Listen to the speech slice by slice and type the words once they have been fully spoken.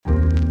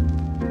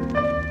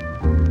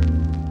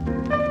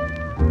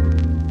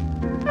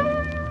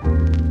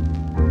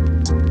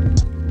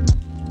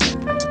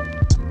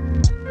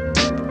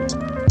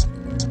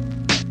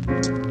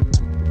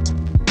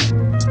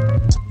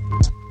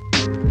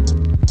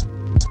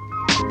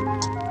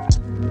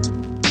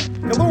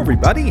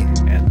everybody,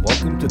 and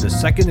welcome to the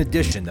second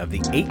edition of the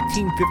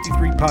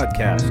 1853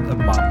 podcast of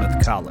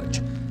Monmouth College.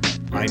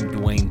 I'm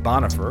Dwayne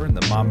Bonifer in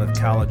the Monmouth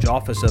College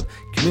Office of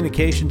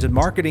Communications and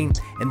Marketing,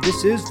 and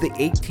this is the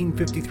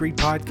 1853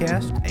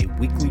 podcast, a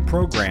weekly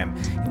program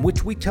in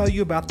which we tell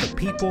you about the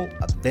people,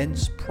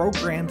 events,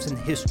 programs, and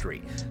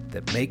history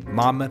that make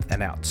Monmouth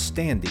an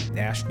outstanding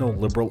national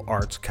liberal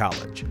arts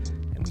college.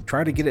 And we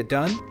try to get it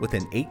done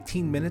within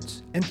 18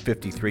 minutes and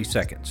 53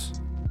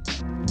 seconds.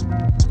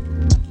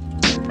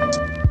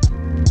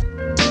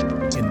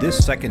 In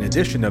this second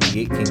edition of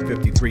the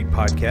 1853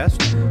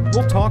 podcast,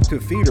 we'll talk to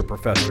theater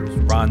professors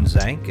Ron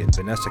Zank and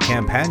Vanessa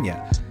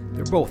Campagna.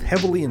 They're both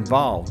heavily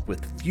involved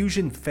with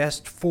Fusion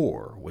Fest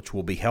 4, which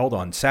will be held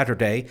on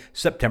Saturday,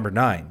 September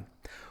 9.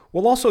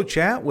 We'll also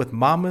chat with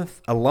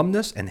Monmouth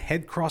alumnus and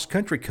head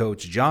cross-country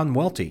coach Jon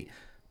Welty.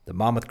 The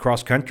Monmouth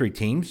cross-country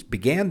teams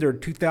began their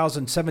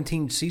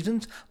 2017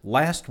 seasons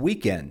last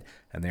weekend,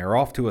 and they are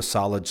off to a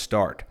solid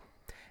start.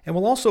 And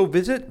we'll also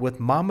visit with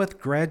Monmouth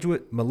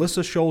graduate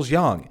Melissa Scholes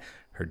Young.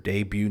 Her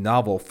debut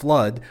novel,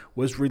 Flood,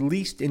 was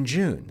released in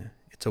June.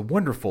 It's a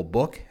wonderful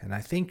book, and I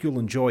think you'll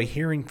enjoy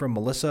hearing from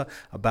Melissa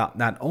about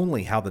not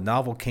only how the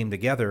novel came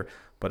together,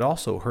 but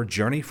also her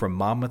journey from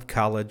Monmouth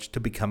College to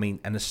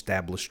becoming an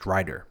established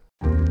writer.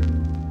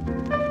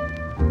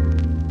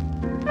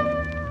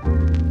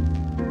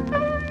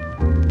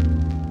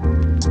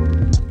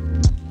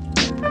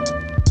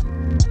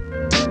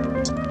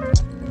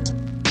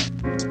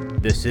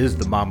 This is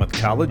the Monmouth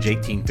College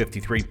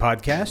 1853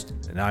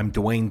 podcast, and I'm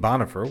Dwayne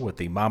Bonifer with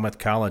the Monmouth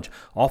College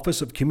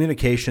Office of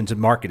Communications and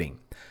Marketing.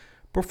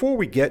 Before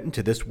we get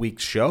into this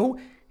week's show,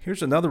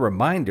 here's another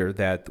reminder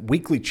that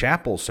weekly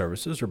chapel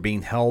services are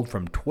being held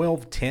from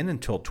 12:10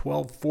 until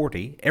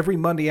 12:40 every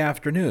Monday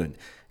afternoon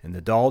in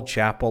the Dahl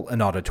Chapel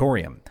and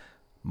Auditorium.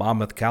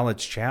 Monmouth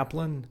College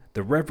chaplain,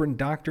 the Reverend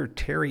Dr.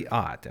 Terry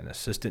Ott, and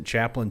Assistant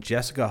Chaplain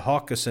Jessica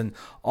Hawkison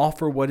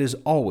offer what is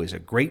always a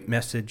great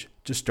message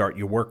to start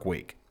your work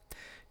week.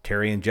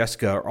 Terry and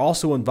Jessica are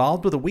also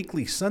involved with a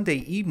weekly Sunday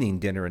evening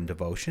dinner and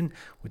devotion,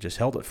 which is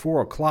held at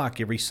 4 o'clock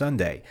every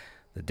Sunday.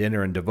 The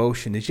dinner and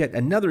devotion is yet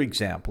another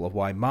example of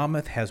why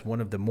Monmouth has one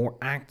of the more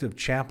active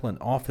chaplain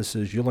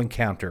offices you'll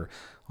encounter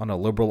on a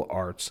liberal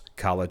arts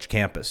college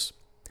campus.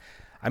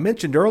 I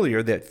mentioned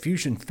earlier that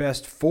Fusion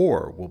Fest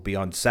 4 will be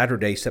on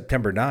Saturday,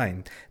 September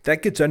 9.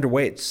 That gets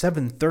underway at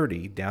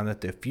 7:30 down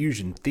at the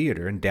Fusion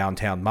Theater in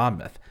downtown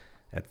Monmouth.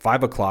 At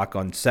 5 o'clock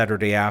on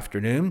Saturday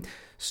afternoon,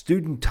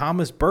 student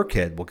Thomas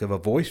Burkhead will give a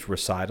voice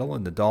recital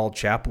in the Dahl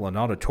Chapel and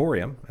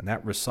Auditorium, and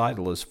that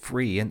recital is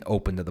free and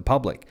open to the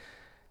public.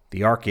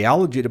 The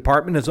Archaeology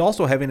Department is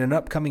also having an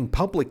upcoming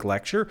public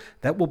lecture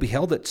that will be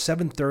held at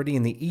 7:30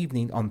 in the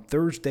evening on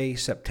Thursday,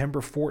 September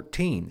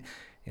 14,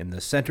 in the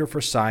Center for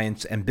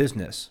Science and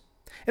Business.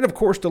 And of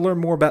course, to learn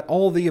more about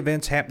all the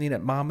events happening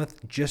at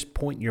Monmouth, just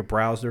point your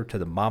browser to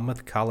the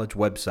Monmouth College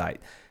website,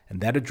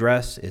 and that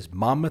address is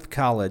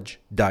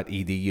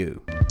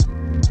monmouthcollege.edu.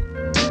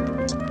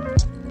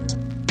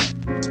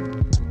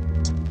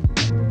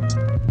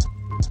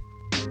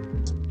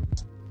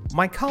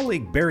 My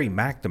colleague Barry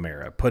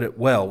McNamara put it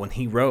well when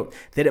he wrote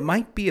that it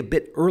might be a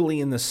bit early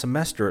in the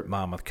semester at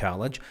Monmouth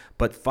College,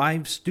 but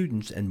 5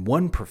 students and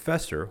 1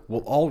 professor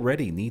will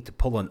already need to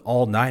pull an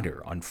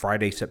all-nighter on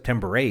Friday,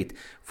 September 8th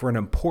for an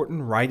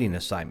important writing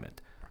assignment.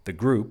 The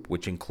group,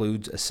 which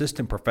includes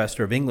Assistant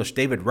Professor of English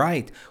David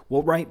Wright,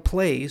 will write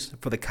plays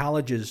for the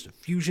college's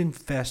Fusion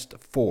Fest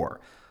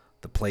 4.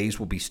 The plays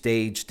will be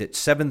staged at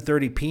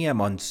 7:30 p.m.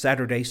 on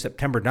Saturday,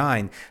 September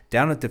 9,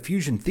 down at the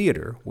Fusion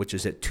Theater, which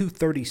is at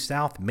 230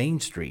 South Main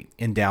Street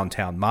in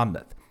downtown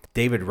Monmouth.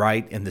 David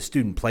Wright and the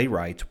student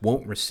playwrights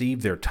won't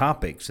receive their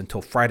topics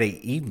until Friday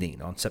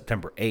evening on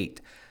September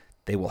 8.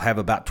 They will have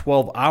about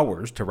 12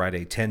 hours to write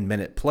a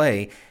 10-minute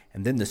play,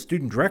 and then the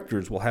student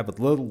directors will have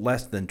a little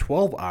less than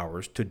 12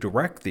 hours to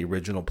direct the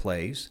original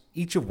plays,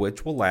 each of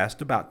which will last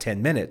about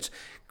 10 minutes,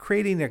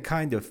 creating a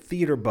kind of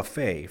theater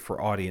buffet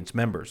for audience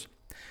members.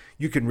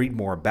 You can read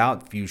more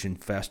about Fusion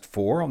Fest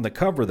 4 on the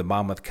cover of the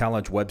Monmouth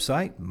College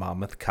website,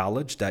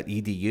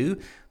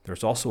 monmouthcollege.edu.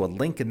 There's also a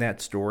link in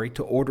that story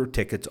to order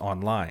tickets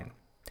online.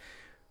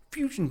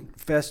 Fusion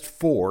Fest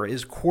 4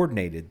 is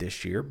coordinated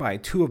this year by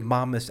 2 of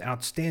Monmouth's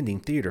outstanding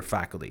theater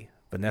faculty,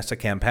 Vanessa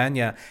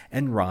Campagna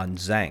and Ron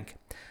Zank.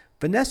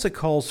 Vanessa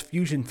calls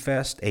Fusion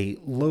Fest a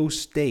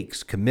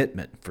low-stakes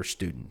commitment for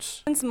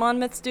students.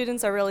 Monmouth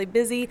students are really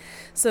busy,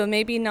 so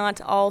maybe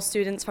not all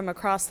students from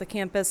across the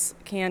campus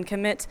can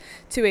commit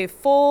to a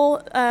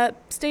full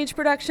stage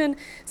production,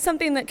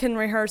 something that can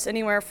rehearse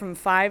anywhere from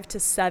 5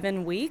 to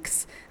 7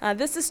 weeks.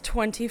 This is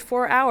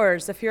 24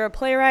 hours. If you're a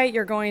playwright,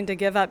 you're going to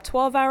give up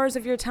 12 hours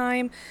of your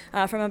time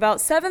from about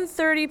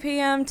 7:30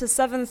 p.m. to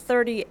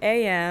 7:30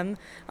 a.m.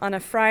 on a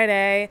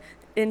Friday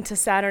into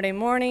Saturday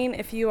morning.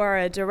 If you are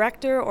a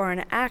director or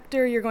an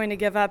actor, you're going to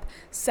give up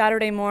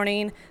Saturday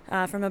morning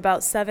from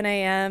about 7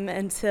 a.m.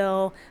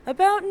 until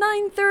about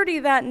 9:30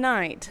 that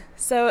night.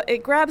 So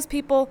it grabs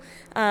people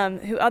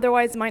who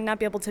otherwise might not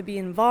be able to be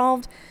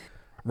involved.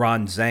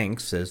 Ron Zank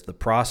says the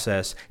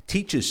process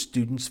teaches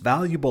students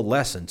valuable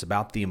lessons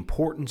about the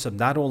importance of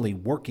not only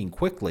working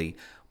quickly,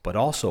 but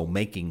also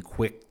making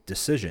quick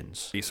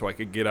decisions. So I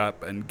could get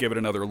up and give it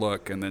another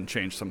look and then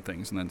change some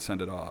things and then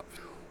send it off.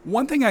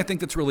 One thing I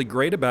think that's really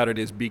great about it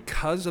is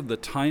because of the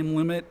time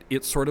limit,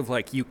 it's sort of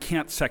like you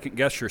can't second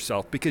guess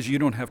yourself because you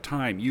don't have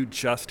time. You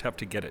just have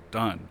to get it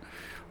done.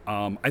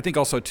 I think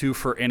also, too,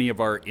 for any of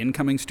our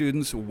incoming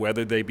students,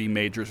 whether they be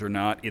majors or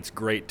not, it's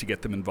great to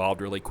get them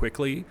involved really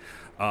quickly.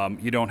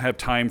 You don't have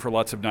time for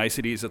lots of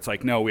niceties. It's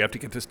like, no, we have to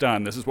get this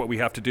done. This is what we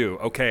have to do.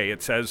 Okay,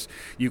 it says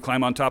you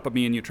climb on top of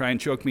me and you try and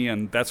choke me,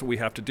 and that's what we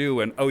have to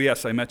do. And, oh,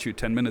 yes, I met you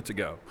 10 minutes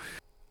ago.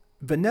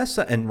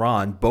 Vanessa and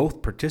Ron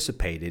both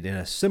participated in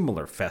a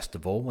similar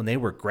festival when they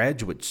were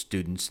graduate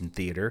students in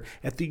theater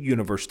at the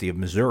University of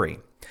Missouri.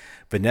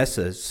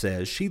 Vanessa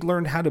says she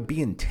learned how to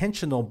be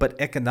intentional but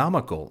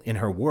economical in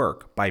her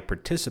work by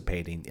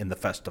participating in the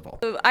festival.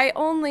 I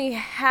only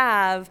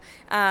have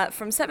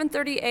from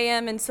 7:30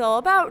 a.m. until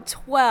about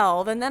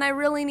 12, and then I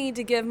really need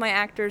to give my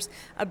actors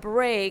a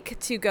break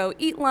to go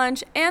eat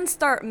lunch and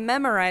start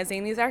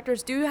memorizing. These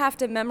actors do have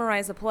to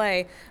memorize a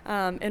play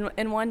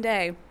in one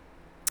day.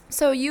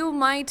 So you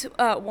might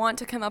want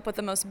to come up with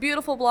the most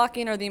beautiful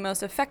blocking or the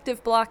most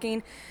effective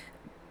blocking,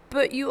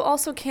 but you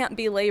also can't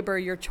belabor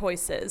your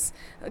choices.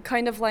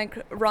 Kind of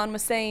like Ron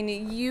was saying,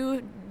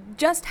 you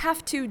just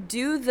have to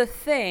do the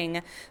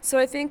thing. So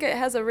I think it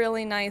has a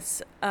really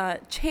nice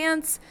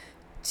chance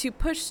to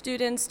push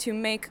students to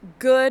make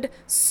good,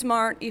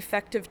 smart,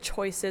 effective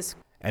choices.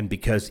 And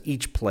because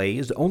each play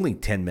is only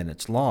 10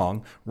 minutes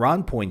long,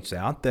 Ron points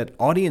out that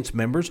audience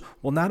members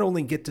will not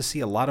only get to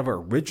see a lot of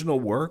original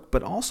work,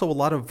 but also a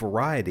lot of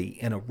variety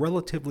in a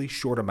relatively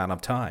short amount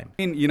of time.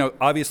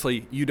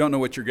 Obviously, you don't know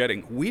what you're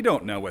getting. We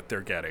don't know what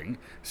they're getting,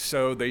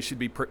 so they should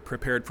be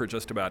prepared for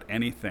just about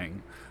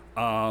anything.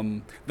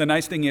 The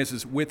nice thing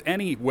is with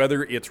any,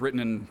 whether it's written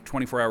in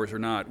 24 hours or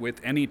not, with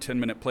any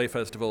 10-minute play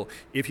festival,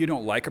 if you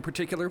don't like a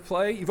particular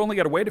play, you've only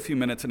got to wait a few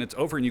minutes and it's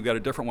over and you've got a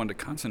different one to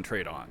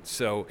concentrate on.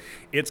 So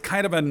it's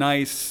kind of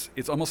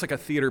it's almost like a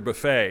theater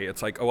buffet.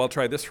 It's like, oh, I'll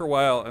try this for a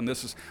while, and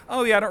this is,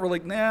 oh yeah, I don't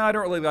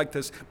really like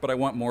this, but I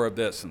want more of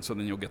this, and so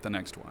then you'll get the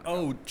next one.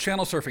 Oh,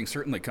 channel surfing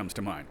certainly comes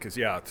to mind, because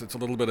yeah, it's a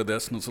little bit of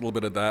this and it's a little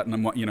bit of that,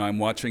 and I'm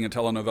watching a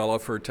telenovela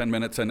for 10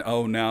 minutes, and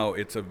oh, now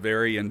it's a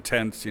very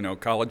intense,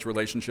 college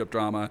relationship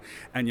drama,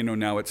 and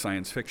now it's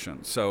science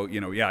fiction. So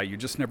you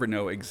just never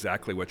know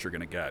exactly what you're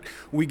going to get.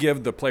 We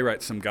give the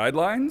playwrights some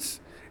guidelines,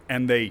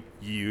 and they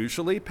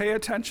usually pay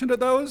attention to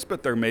those,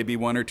 but there may be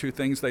one or two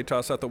things they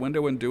toss out the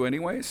window and do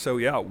anyway. So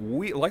yeah,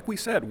 like we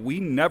said,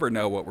 we never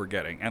know what we're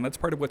getting, and that's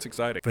part of what's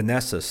exciting.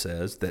 Vanessa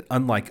says that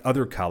unlike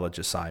other college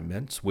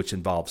assignments, which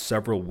involve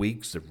several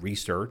weeks of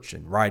research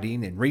and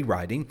writing and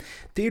rewriting,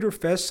 Theater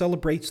Fest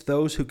celebrates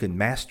those who can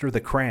master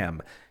the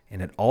cram,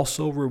 and it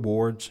also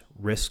rewards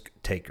risk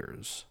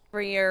takers.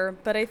 Every year,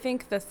 but I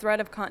think the thread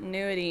of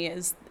continuity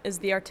is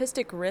the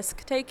artistic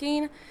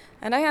risk-taking,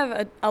 and I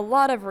have a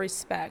lot of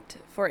respect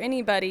for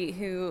anybody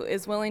who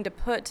is willing to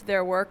put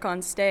their work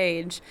on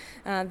stage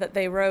that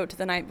they wrote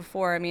the night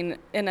before. I mean,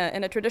 in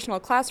a traditional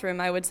classroom,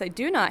 I would say,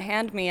 do not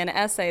hand me an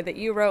essay that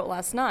you wrote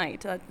last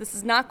night. This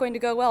is not going to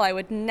go well. I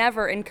would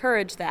never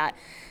encourage that.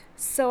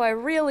 So I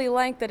really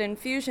like that in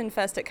Fusion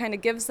Fest, it kind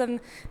of gives them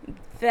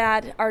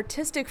that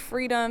artistic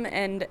freedom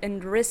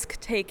and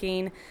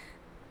risk-taking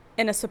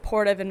in a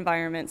supportive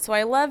environment. So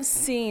I love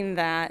seeing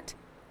that.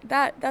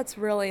 That's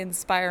really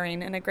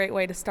inspiring and a great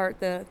way to start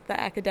the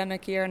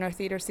academic year in our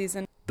theater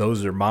season.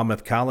 Those are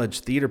Monmouth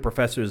College theater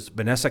professors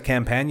Vanessa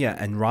Campagna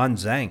and Ron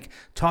Zank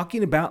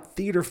talking about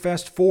Theater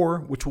Fest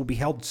 4, which will be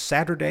held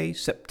Saturday,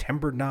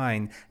 September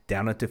 9,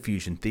 down at the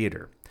Fusion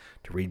Theater.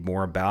 To read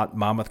more about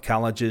Monmouth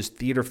College's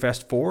Theater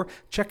Fest 4,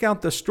 check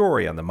out the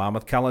story on the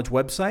Monmouth College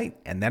website,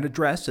 and that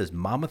address is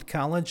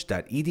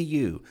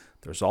monmouthcollege.edu.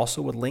 There's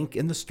also a link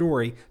in the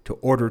story to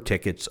order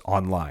tickets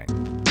online.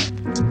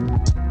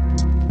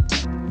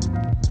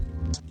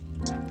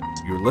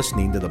 You're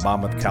listening to the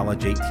Monmouth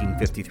College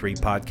 1853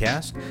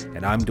 podcast,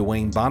 and I'm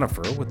Dwayne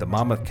Bonifer with the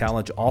Monmouth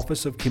College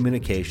Office of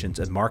Communications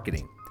and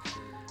Marketing.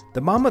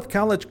 The Monmouth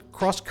College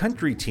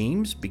cross-country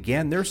teams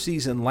began their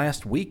season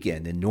last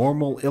weekend in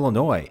Normal,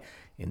 Illinois,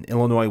 in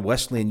Illinois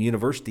Wesleyan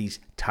University's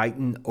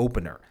Titan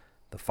Opener.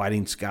 The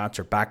Fighting Scots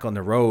are back on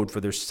the road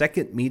for their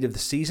second meet of the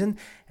season,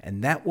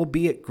 and that will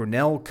be at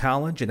Grinnell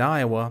College in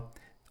Iowa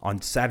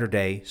on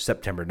Saturday,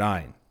 September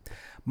 9.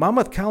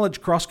 Monmouth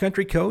College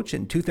cross-country coach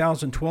and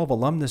 2012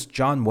 alumnus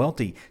Jon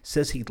Welty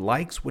says he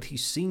likes what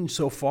he's seen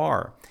so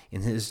far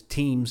in his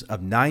teams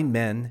of 9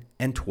 men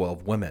and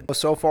 12 women.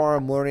 So far,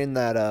 I'm learning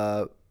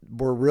that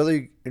we're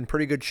really in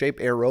pretty good shape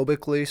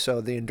aerobically, so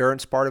the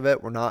endurance part of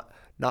it, we're not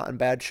not in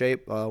bad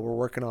shape. We're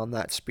working on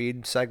that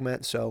speed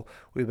segment, so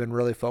we've been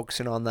really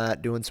focusing on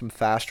that, doing some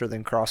faster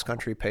than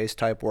cross-country pace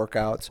type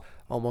workouts,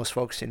 almost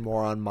focusing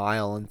more on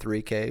mile and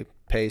 3K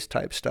pace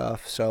type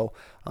stuff. So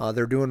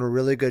they're doing a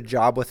really good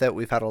job with it.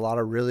 We've had a lot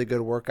of really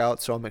good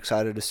workouts, so I'm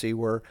excited to see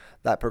where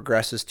that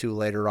progresses to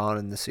later on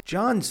in the season.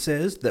 Jon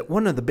says that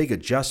one of the big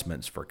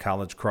adjustments for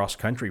college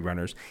cross-country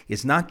runners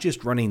is not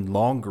just running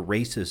longer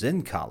races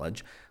in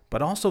college,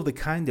 but also the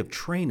kind of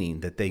training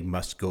that they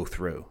must go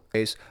through.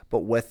 But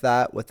with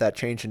that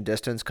change in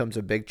distance comes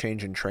a big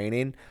change in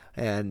training.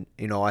 And,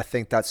 I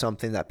think that's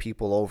something that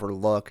people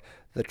overlook.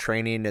 The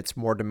training, it's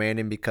more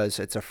demanding because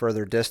it's a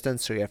further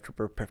distance, so you have to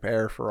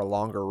prepare for a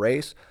longer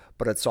race,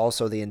 but it's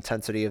also the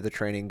intensity of the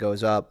training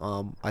goes up.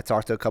 I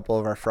talked to a couple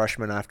of our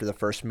freshmen after the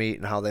first meet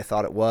and how they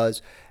thought it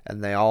was,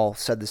 and they all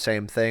said the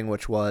same thing,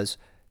 which was,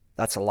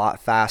 that's a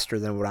lot faster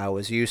than what I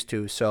was used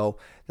to. So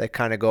they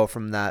kind of go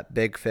from that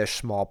big fish,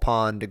 small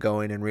pond to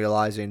going and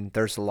realizing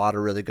there's a lot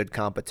of really good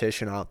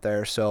competition out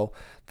there. So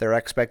their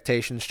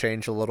expectations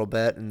change a little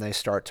bit and they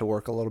start to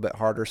work a little bit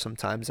harder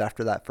sometimes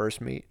after that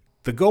first meet.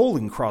 The goal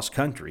in cross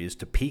country is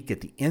to peak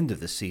at the end of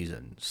the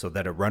season so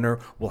that a runner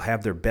will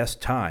have their best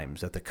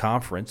times at the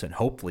conference and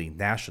hopefully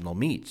national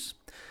meets.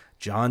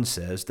 Jon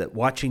says that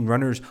watching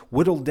runners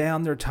whittle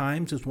down their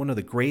times is one of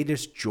the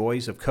greatest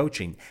joys of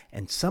coaching,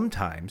 and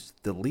sometimes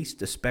the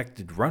least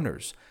expected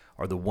runners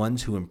are the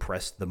ones who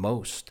impress the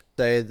most.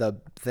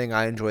 The thing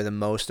I enjoy the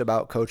most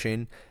about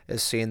coaching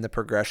is seeing the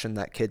progression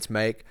that kids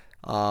make.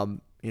 I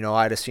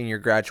had a senior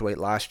graduate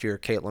last year,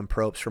 Caitlin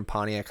Probst from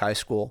Pontiac High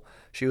School.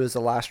 She was the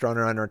last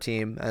runner on our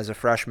team as a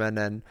freshman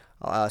and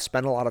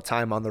spent a lot of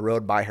time on the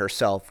road by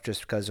herself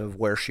just because of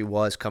where she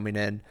was coming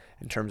in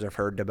terms of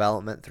her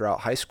development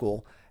throughout high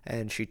school.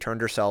 And she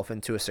turned herself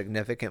into a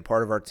significant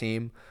part of our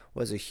team,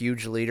 was a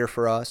huge leader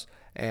for us,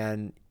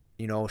 and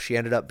she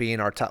ended up being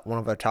one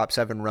of our top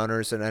 7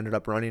 runners and ended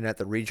up running at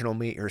the regional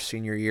meet her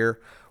senior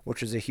year,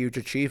 which is a huge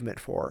achievement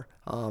for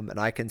her. And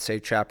I can say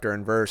chapter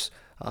and verse.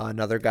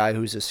 Another guy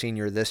who's a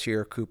senior this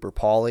year, Cooper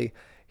Pauly,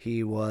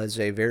 he was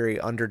a very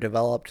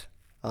underdeveloped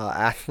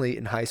athlete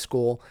in high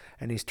school,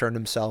 and he's turned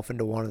himself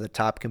into one of the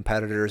top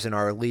competitors in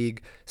our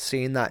league.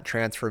 Seeing that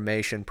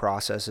transformation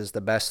process is the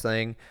best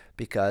thing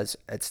because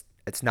it's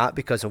not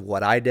because of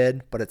what I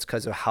did, but it's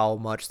because of how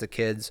much the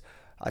kids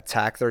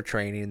attack their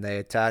training, they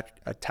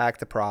attack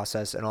the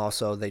process, and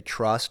also they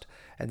trust,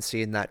 and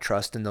seeing that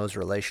trust in those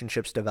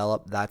relationships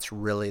develop, that's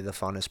really the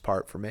funnest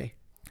part for me.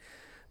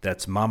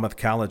 That's Monmouth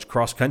College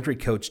cross-country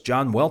coach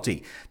Jon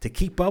Welty. To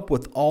keep up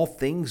with all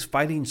things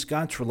Fighting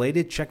Scots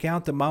related, check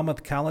out the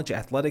Monmouth College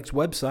Athletics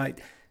website,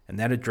 and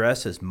that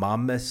address is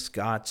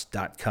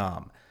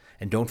monmouthscots.com.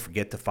 And don't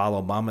forget to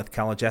follow Monmouth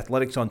College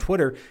Athletics on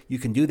Twitter. You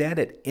can do that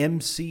at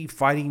MC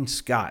Fighting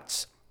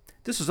Scots.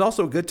 This is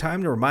also a good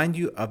time to remind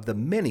you of the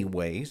many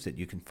ways that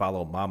you can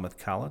follow Monmouth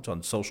College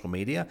on social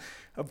media.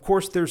 Of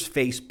course, there's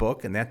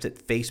Facebook, and that's at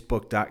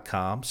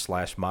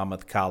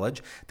facebook.com/Monmouth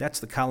College. That's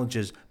the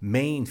college's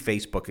main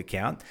Facebook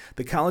account.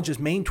 The college's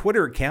main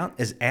Twitter account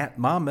is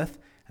 @Monmouth,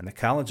 and the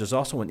college is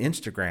also on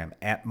Instagram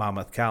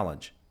 @Monmouth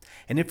College.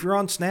 And if you're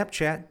on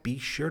Snapchat, be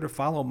sure to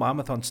follow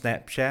Monmouth on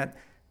Snapchat.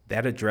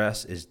 That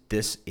address is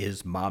This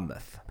Is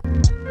Monmouth.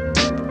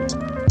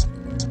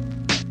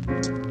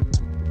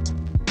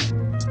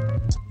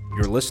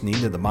 You're listening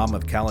to the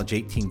Monmouth College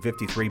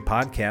 1853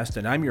 podcast,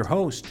 and I'm your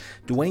host,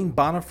 Dwayne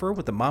Bonifer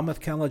with the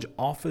Monmouth College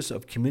Office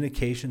of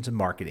Communications and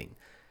Marketing.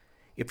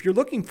 If you're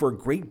looking for a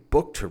great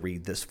book to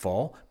read this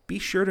fall, be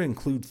sure to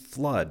include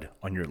Flood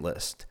on your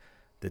list.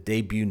 The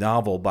debut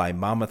novel by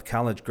Monmouth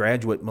College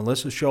graduate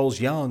Melissa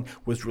Scholes Young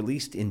was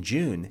released in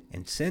June,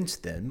 and since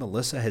then,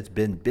 Melissa has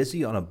been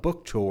busy on a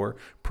book tour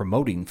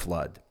promoting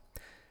Flood.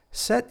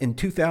 Set in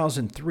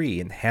 2003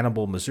 in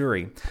Hannibal,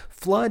 Missouri,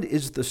 Flood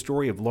is the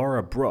story of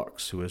Laura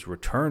Brooks, who has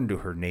returned to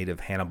her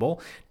native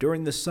Hannibal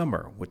during the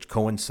summer, which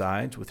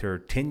coincides with her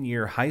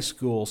 10-year high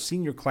school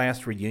senior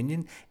class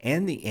reunion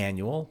and the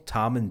annual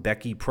Tom and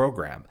Becky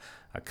program,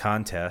 a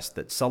contest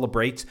that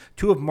celebrates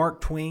 2 of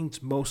Mark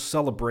Twain's most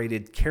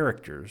celebrated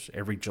characters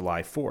every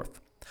July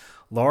 4th.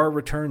 Laura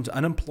returns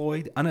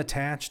unemployed,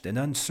 unattached, and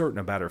uncertain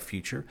about her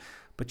future,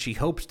 but she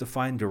hopes to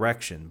find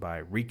direction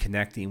by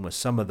reconnecting with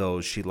some of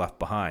those she left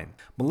behind.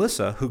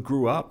 Melissa, who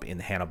grew up in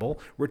Hannibal,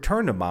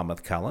 returned to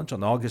Monmouth College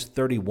on August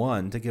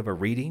 31 to give a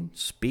reading,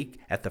 speak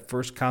at the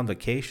first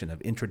convocation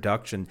of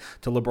Introduction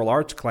to Liberal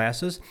Arts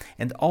classes,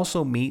 and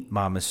also meet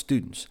Monmouth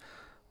students.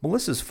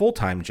 Melissa's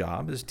full-time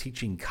job is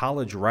teaching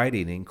college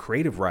writing and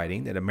creative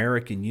writing at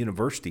American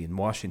University in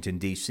Washington,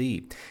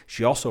 D.C.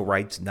 She also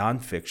writes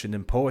nonfiction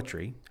and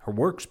poetry. Her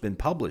work's been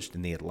published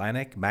in The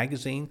Atlantic,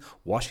 Magazine,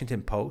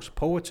 Washington Post,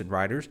 Poets and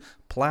Writers,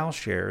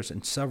 Plowshares,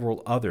 and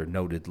several other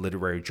noted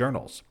literary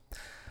journals.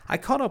 I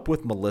caught up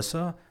with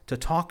Melissa to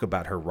talk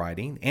about her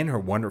writing and her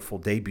wonderful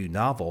debut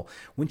novel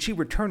when she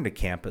returned to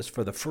campus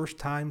for the first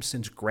time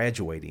since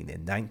graduating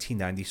in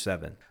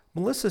 1997.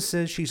 Melissa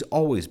says she's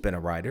always been a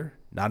writer,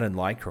 not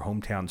unlike her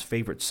hometown's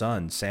favorite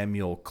son,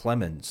 Samuel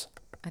Clemens.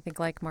 I think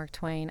like Mark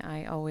Twain,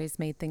 I always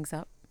made things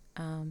up.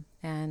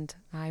 and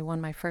I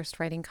won my first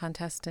writing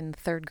contest in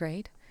 3rd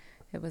grade.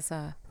 It was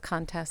a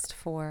contest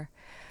for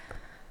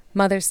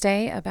Mother's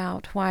Day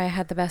about why I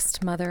had the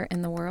best mother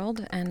in the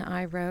world, and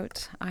I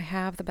wrote, I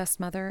have the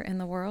best mother in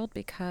the world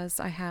because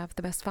I have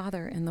the best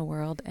father in the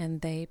world,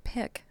 and they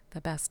pick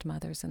the best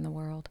mothers in the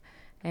world.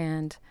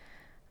 And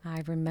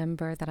I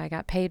remember that I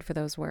got paid for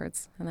those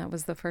words, and that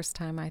was the first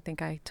time I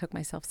think I took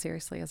myself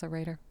seriously as a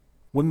writer.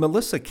 When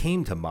Melissa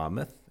came to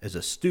Monmouth as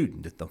a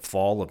student in the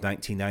fall of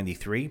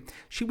 1993,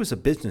 she was a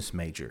business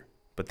major,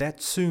 but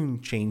that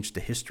soon changed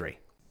the history.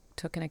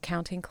 Took an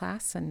accounting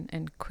class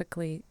and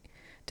quickly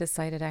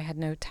decided I had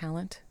no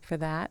talent for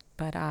that,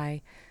 but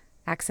I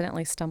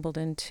accidentally stumbled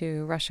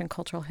into Russian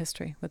cultural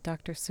history with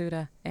Dr.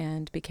 Suda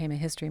and became a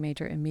history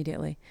major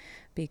immediately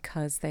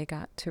because they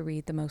got to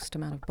read the most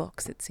amount of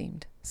books, it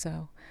seemed.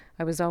 So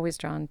I was always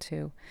drawn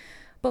to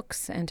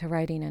books and to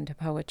writing and to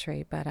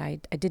poetry, but I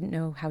didn't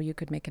know how you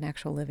could make an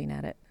actual living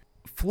at it.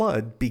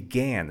 Flood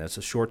began as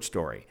a short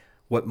story,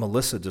 what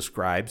Melissa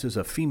describes as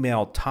a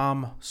female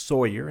Tom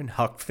Sawyer and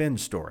Huck Finn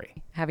story.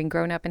 Having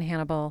grown up in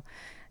Hannibal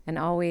and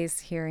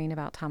always hearing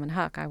about Tom and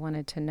Huck, I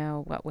wanted to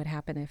know what would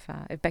happen if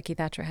Becky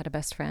Thatcher had a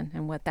best friend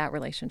and what that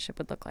relationship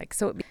would look like.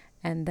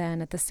 And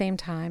then at the same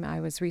time,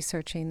 I was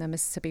researching the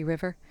Mississippi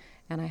River,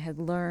 and I had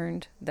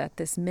learned that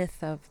this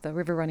myth of the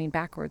river running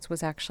backwards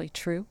was actually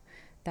true,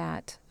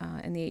 that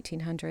in the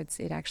 1800s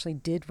it actually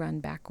did run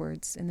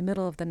backwards in the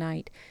middle of the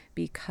night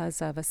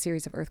because of a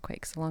series of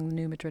earthquakes along the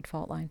New Madrid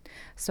fault line.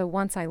 So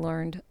once I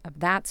learned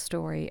of that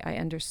story, I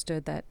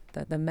understood that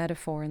the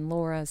metaphor in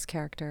Laura's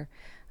character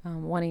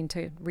wanting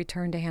to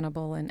return to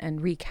Hannibal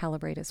and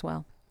recalibrate as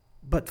well.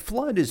 But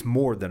Flood is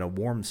more than a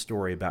warm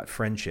story about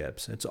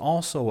friendships. It's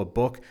also a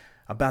book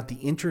about the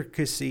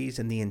intricacies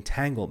and the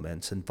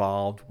entanglements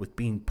involved with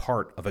being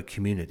part of a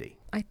community.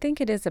 I think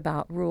it is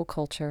about rural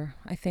culture.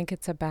 I think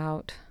it's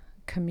about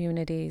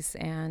communities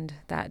and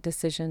that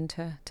decision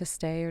to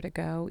stay or to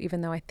go,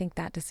 even though I think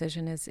that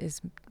decision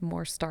is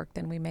more stark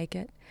than we make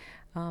it.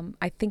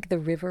 I think the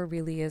river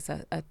really is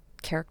a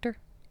character.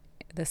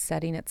 The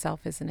setting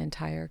itself is an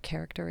entire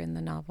character in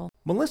the novel.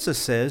 Melissa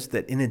says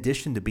that in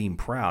addition to being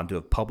proud to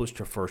have published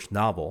her first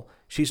novel,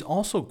 she's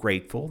also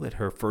grateful that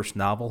her first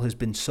novel has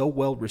been so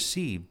well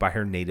received by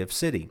her native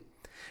city.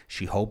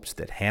 She hopes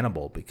that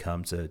Hannibal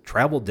becomes a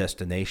travel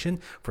destination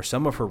for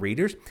some of her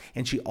readers,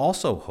 and she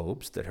also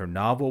hopes that her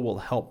novel will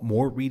help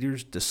more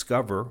readers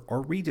discover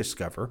or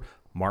rediscover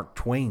Mark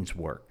Twain's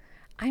work.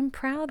 I'm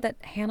proud that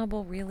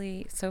Hannibal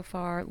really so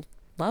far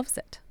loves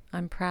it.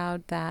 I'm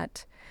proud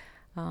that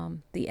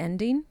the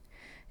ending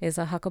is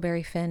a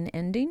Huckleberry Finn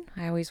ending.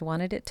 I always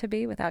wanted it to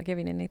be without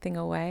giving anything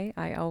away.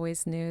 I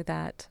always knew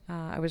that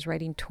I was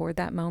writing toward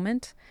that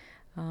moment.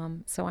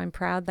 So I'm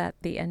proud that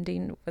the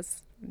ending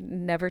was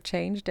never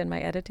changed in my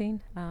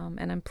editing.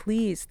 And I'm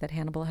pleased that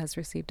Hannibal has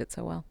received it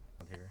so well.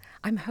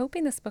 I'm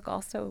hoping this book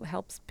also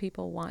helps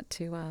people want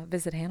to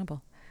visit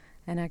Hannibal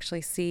and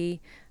actually see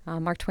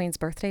Mark Twain's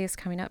birthday is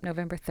coming up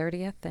November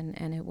 30th,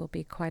 and it will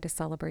be quite a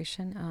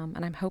celebration.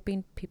 And I'm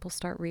hoping people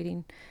start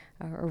reading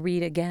or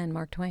read again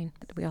Mark Twain.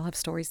 We all have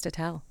stories to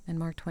tell, and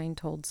Mark Twain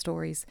told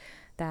stories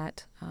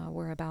that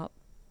were about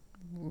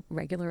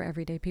regular,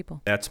 everyday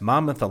people. That's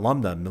Monmouth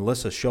alumna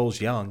Melissa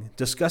Scholes Young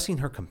discussing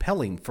her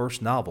compelling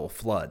first novel,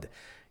 Flood.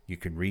 You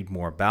can read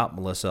more about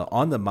Melissa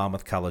on the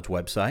Monmouth College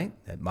website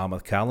at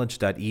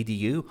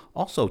monmouthcollege.edu.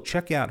 Also,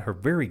 check out her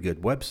very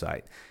good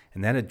website,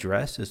 and that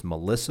address is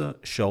Melissa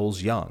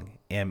Scholes Young,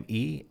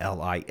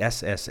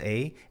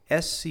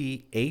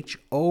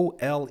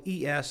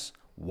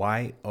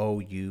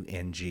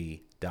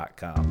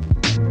 MELISSASCHOLESYOUNG.com.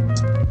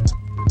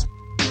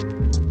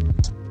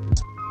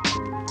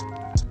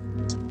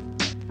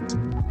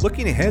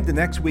 Looking ahead to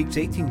next week's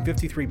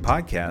 1853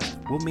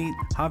 podcast, we'll meet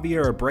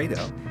Javier Abreu.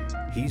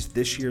 He's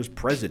this year's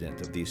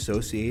president of the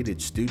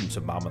Associated Students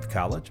of Monmouth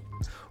College.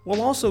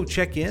 We'll also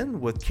check in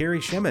with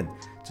Carrie Shimon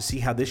to see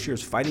how this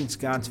year's Fighting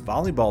Scots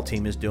volleyball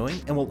team is doing,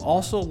 and we'll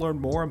also learn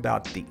more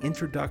about the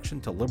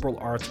Introduction to Liberal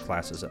Arts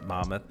classes at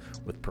Monmouth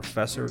with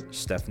Professor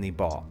Stephanie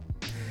Ball.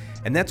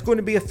 And that's going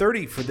to be a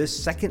 30 for this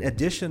second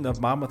edition of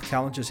Monmouth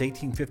College's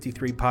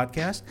 1853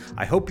 podcast.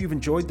 I hope you've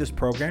enjoyed this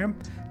program.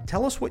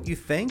 Tell us what you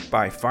think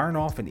by firing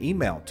off an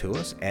email to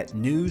us at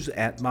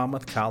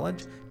news@Monmouth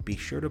College. Be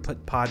sure to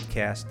put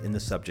podcast in the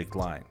subject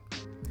line.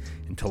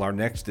 Until our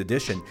next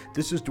edition,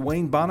 this is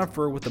Dwayne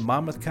Bonifer with the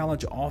Monmouth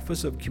College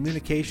Office of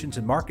Communications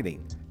and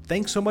Marketing.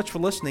 Thanks so much for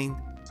listening.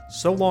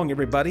 So long,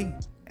 everybody,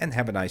 and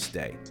have a nice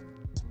day.